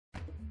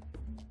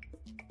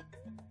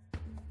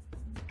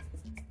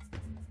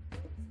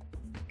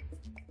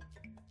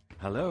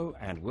Hello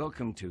and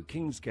welcome to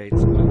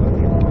Kingsgate's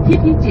ที่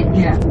พิจิตรเ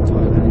นี่ย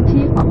พื้น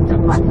ที่ของจั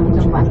งหวัดทั้ง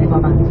จังหวัดในปร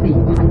ะมาณ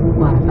 4,000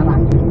 กว่าตารา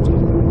งกิโลเมตร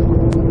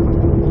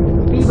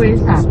มีบริ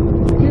ษัท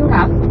ที่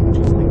รับ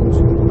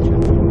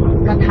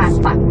ประทาน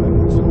บัตร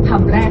ท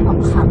ำแร่ทอง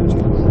ค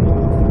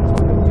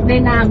ำใน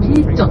นามที่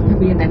จดทะ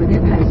เบียนในประเท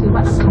ศไทยชื่อว่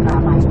าอัครา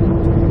ไมน์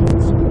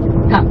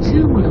กับชื่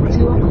อเมือง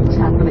ชื่อว่าเมืองช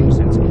าตรี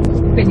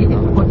เป็นนิติ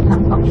บุคคลทั้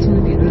งสองชื่อ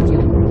ในเรื่องเดี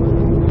ยว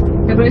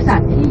แต่บริษัท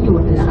ที่อยู่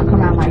เหนืออัค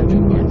ราไมน์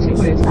เนี่ยชื่อ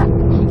บริษัท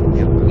คิง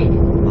เกต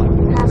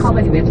ถ้าเข้าไป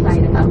ในเว็บไซ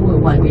ต์นะคะ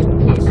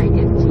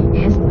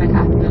www.kings นะค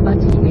ะแล้วก็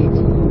gat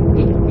เ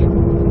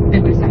ป็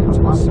นบริษัทของ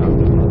ออสเตรเ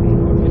ลีย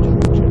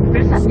บ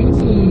ริษัทนี้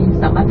มี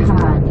สัมปท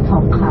านทอ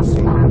งคำ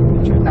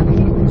3ประเท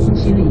ศที่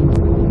ชิลี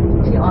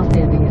ที่ออสเต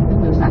รเลียซึ่ง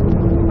บริษัท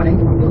ประเทศ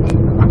ของตัวเอง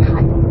แล้วก็ไท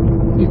ย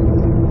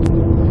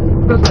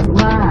ปรากฏ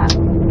ว่า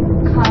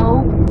เขา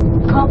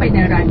เข้าไปใน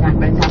รายงาน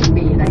ประจำ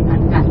ปีรายงา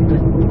นการเงิ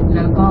นแ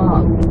ล้วก็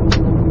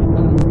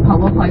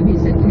PowerPoint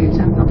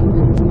Presentation กับผู้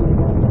ถือหุ้น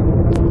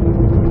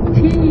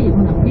ที่เ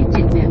มืองพิ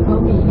จิตรเนี่ยเขา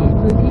มี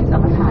พื้นที่สัม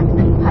ปทาน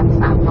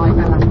 1,300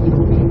 ตารางกิโล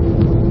เมตร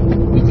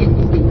พิจิตร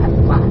มี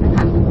 4,000 กว่านะค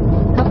ะ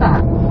เท่ากับ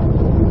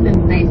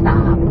1 ใน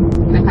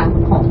 3นะคะ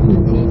ของพื้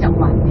นที่จัง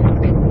หวัดเนี่ย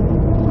เป็น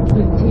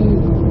พื้นที่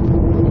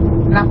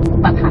รับ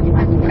ประทานน้ำ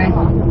มันแร่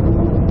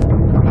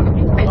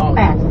เป็น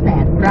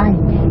 800,000 ไร่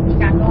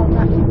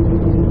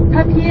ถ้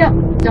าเทียบ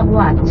จังห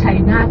วัดชัย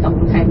นาทกับ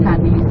อุทัยธา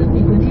นีซึ่ง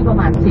มีพื้นที่ประ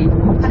มาณ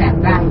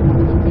 4-600,000 ไร่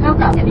เท่า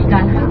กับมีกา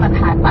รให้ประ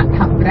ทานบัตรท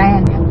ำแร่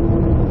เนี่ย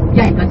ให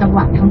ญ่กว่าจังห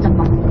วัดทั้งจังห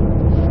วัด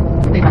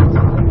ในบาง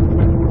จังหวัด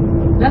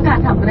และการ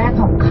ทำแร่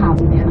ทองค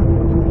ำเนี่ย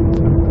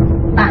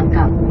ต่าง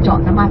กับเจาะ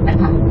น้ำมันนะ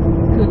คะ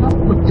คือต้อง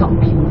ขุดเจาะ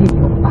ผิวดิน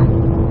ลงไป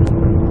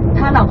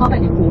ถ้าเราเข้าไป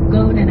ใน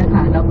Google เนี่ยนะค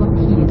ะแล้วก็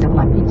คีย์จังห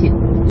วัดพิจิตร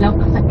แล้ว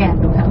ก็สแกน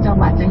ดูทั้งจัง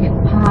หวัดจะเห็น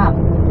ภาพ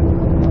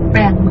แป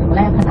ลงเหมืองแ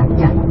ร่ขนาด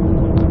ใหญ่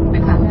น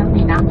ะคะแล้ว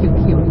มีน้ำเ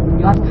ขียวๆอยู่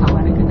ยอดเขา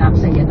อันนั้นคือน้ำ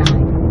ไซยาไน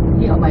ด์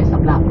ที่เอาไว้ส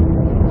ำหรับ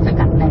ส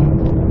กัดแร่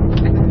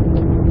นะคะ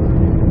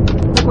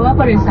เพราะว่า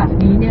บริษัท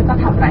นี้เนี่ยก็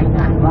ทำรายง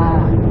านว่า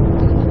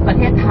ประเ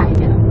ทศไทย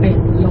เนี่ยเป็น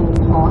low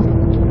cost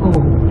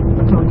gold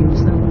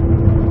producer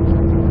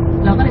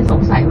เราก็เลยส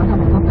งสัยว่าทำ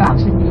ไมเขากล่าว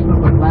เช่นนี้ปรา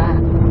กฏว่า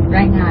ร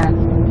ายงาน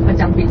ประ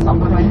จำปี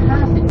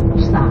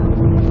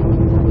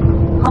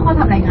2553เขาก็ท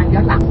ำรายงานย้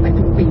อนหลังไป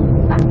ทุกปี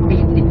3 ปี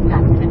ติดกั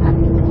นนะคะ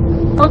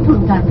ต้นทุน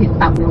การผลิต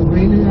ต่ำลง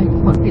เรื่อย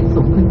ๆผลผลิต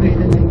สูงขึ้นเรื่อ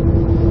ย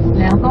ๆ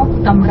แล้วก็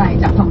กำไร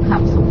จากทองค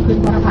ำสูงขึ้น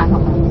เพราะราคาทอ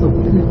งคำสูง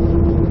ขึ้น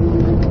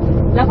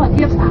แล้วพอเ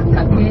ทียบ3 ป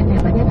ระเทศเนี่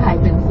ยประเทศไทย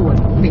เป็นส่วน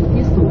ผลิต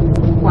ที่สูง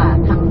กว่า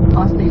ทั้งอ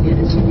อสเตรเลียแ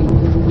ละชิลี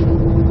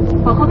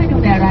พอเข้าไปดู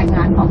ในรายง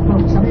านของกร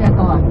มทรัพยา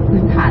กร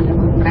พื้นฐานและเ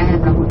มืองแร่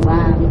ปรากฏว่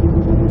า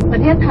ปร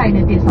ะเทศไทยใน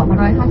ปี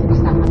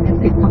2553เนี่ย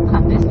ผลิตทองค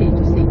ำได้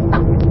 4.4 ตั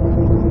น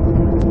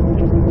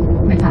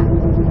นะคะ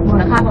มู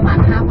ลค่าประมาณ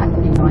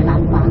 5,400 ล้า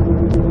นบาท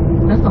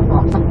แล้วส่งอ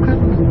อกสักครึ่ง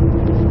หนึ่ง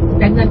แ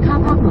ต่เงินค่า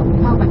ภาคหลวง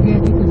เข้าประเทศ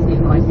นี่คือ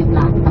410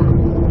 ล้านบาท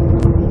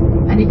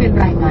อันนี้เป็น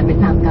รายงานเป็น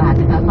ทางการ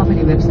นะคะเข้าไปใ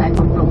นเว็บไซต์ข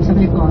องกรมทรัพ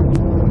ยากร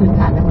พื้น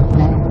ฐานและเมือง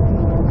แร่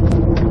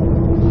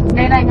ใน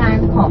รายงาน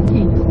ของ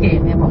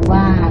Kingsgate เนี่ยบอกว่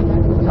ากา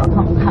รขุดเจาะท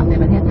องคำใน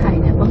ประเทศไทย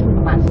เนี่ยต้นทุนป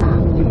ระมาณ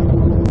3 เหรียญ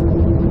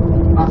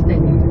ออสเตร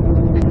เลีย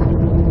นะคะ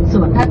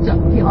ส่วนถ้าเจาะ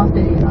ที่ออสเต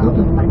รเลียต้น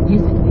ทุนประมาณ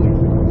20 เหรียญ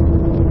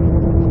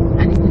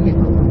อันนี้คือเหตุ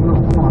ผลของโร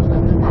งคอร์สแ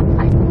ละการข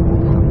ายของ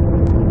เขา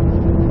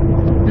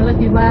แล้วก็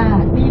คิดว่า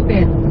นี่เป็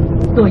น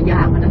ตัวอย่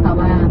างนะคะ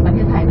ว่าประเท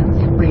ศไทยนั้นเ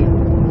สียเปรียบ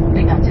ใน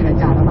การเจร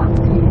จาระหว่างป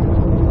ระเทศ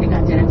ในกา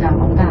รเจรจา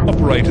ของการ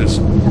operators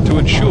to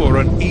ensure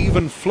an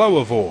even flow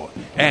of ore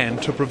and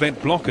to prevent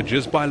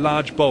blockages by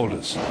large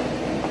boulders.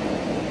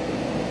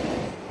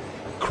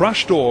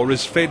 Crushed ore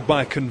is fed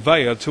by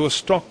conveyor to a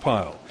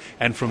stockpile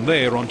and from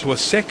there onto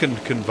a second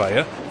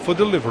conveyor for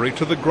delivery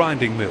to the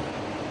grinding mill.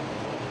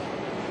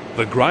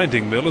 The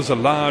grinding mill is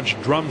a large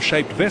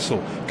drum-shaped vessel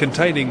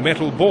containing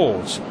metal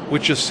balls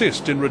which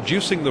assist in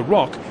reducing the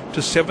rock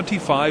to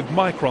 75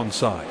 micron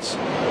size.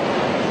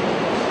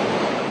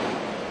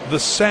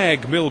 The SAG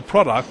mill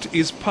product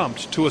is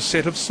pumped to a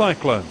set of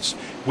cyclones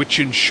which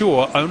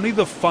ensure only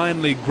the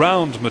finely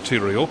ground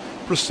material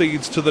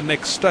proceeds to the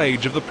next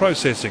stage of the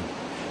processing,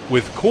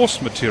 with coarse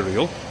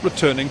material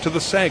returning to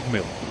the SAG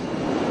mill.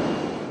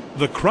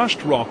 The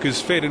crushed rock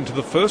is fed into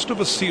the first of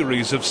a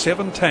series of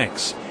 7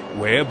 tanks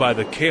where, by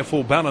the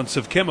careful balance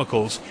of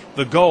chemicals,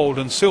 the gold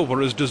and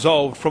silver is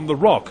dissolved from the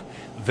rock,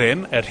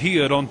 then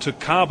adhered onto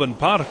carbon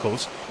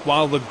particles,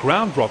 while the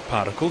ground rock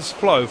particles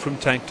flow from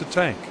tank to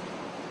tank.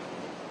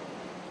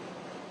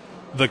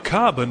 The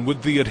carbon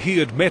with the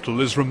adhered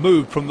metal is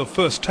removed from the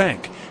first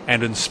tank,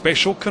 and in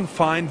special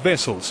confined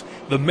vessels,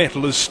 the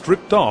metal is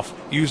stripped off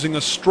using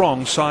a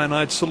strong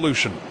cyanide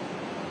solution.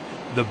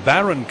 The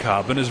barren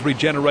carbon is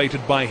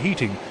regenerated by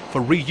heating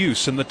for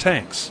reuse in the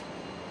tanks.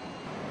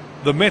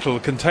 The metal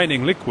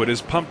containing liquid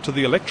is pumped to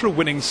the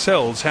electrowinning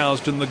cells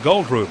housed in the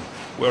gold room,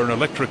 where an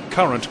electric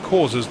current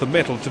causes the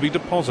metal to be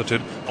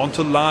deposited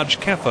onto large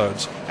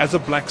cathodes as a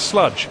black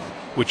sludge,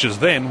 which is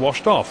then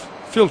washed off,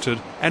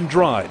 filtered and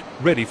dried,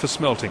 ready for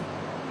smelting.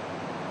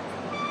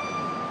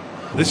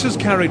 This is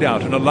carried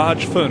out in a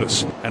large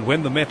furnace, and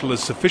when the metal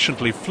is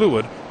sufficiently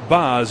fluid,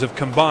 bars of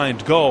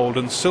combined gold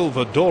and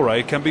silver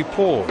doré can be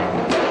poured.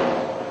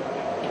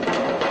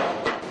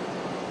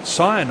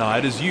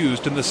 Cyanide is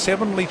used in the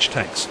 7 leach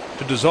tanks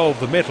to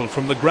dissolve the metal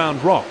from the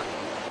ground rock.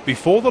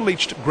 Before the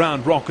leached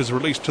ground rock is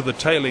released to the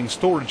tailing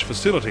storage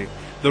facility,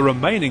 the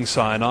remaining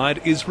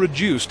cyanide is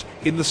reduced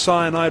in the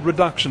cyanide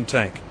reduction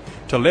tank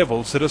to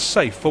levels that are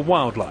safe for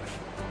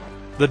wildlife.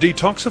 The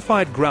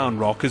detoxified ground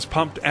rock is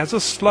pumped as a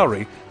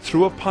slurry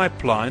through a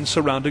pipeline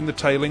surrounding the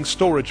tailing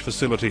storage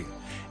facility.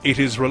 It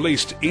is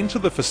released into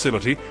the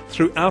facility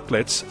through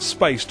outlets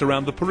spaced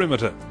around the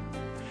perimeter.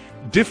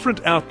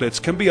 Different outlets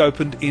can be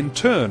opened in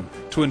turn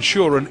to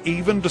ensure an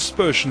even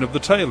dispersion of the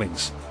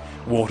tailings.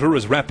 Water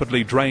is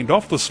rapidly drained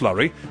off the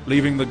slurry,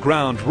 leaving the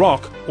ground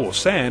rock, or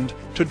sand,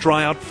 to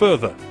dry out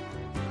further.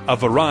 A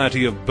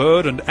variety of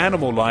bird and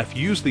animal life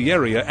use the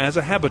area as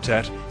a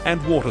habitat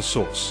and water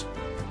source.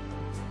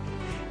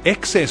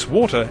 Excess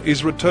water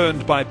is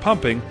returned by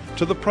pumping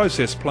to the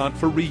process plant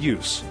for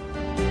reuse.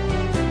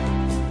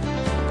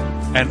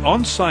 An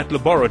on-site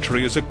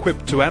laboratory is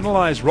equipped to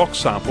analyse rock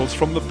samples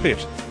from the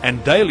pit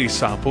and daily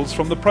samples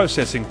from the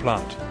processing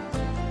plant.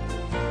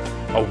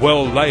 A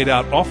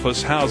well-laid-out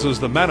office houses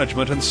the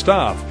management and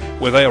staff,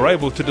 where they are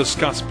able to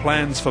discuss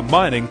plans for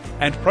mining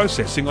and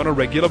processing on a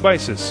regular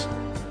basis.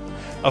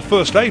 A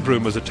first aid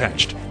room is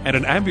attached, and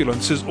an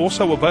ambulance is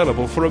also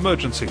available for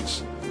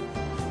emergencies.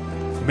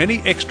 Many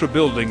extra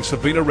buildings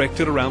have been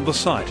erected around the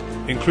site,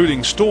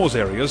 including stores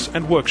areas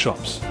and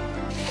workshops.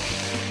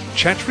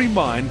 Chattree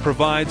Mine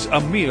provides a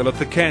meal at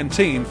the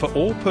canteen for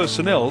all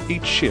personnel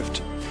each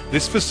shift.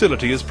 This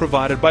facility is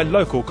provided by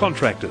local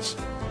contractors.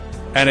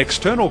 An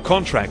external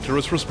contractor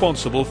is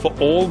responsible for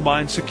all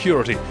mine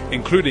security,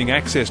 including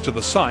access to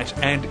the site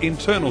and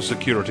internal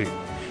security.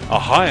 A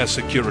higher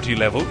security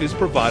level is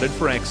provided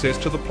for access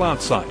to the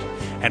plant site,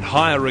 and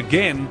higher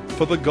again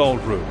for the gold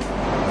room.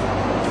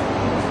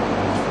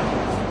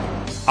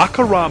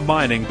 Akara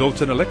Mining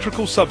built an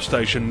electrical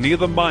substation near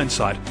the mine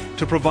site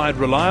to provide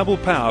reliable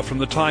power from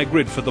the Thai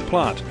grid for the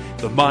plant.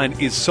 The mine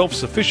is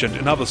self-sufficient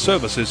in other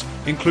services,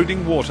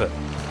 including water.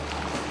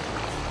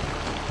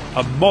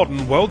 A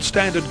modern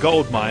world-standard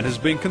gold mine has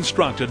been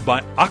constructed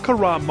by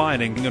Akara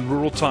Mining in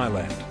rural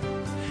Thailand.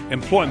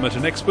 Employment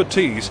and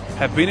expertise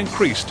have been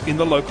increased in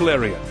the local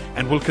area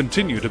and will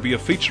continue to be a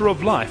feature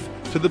of life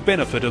to the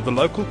benefit of the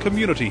local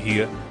community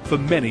here for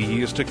many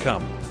years to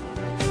come.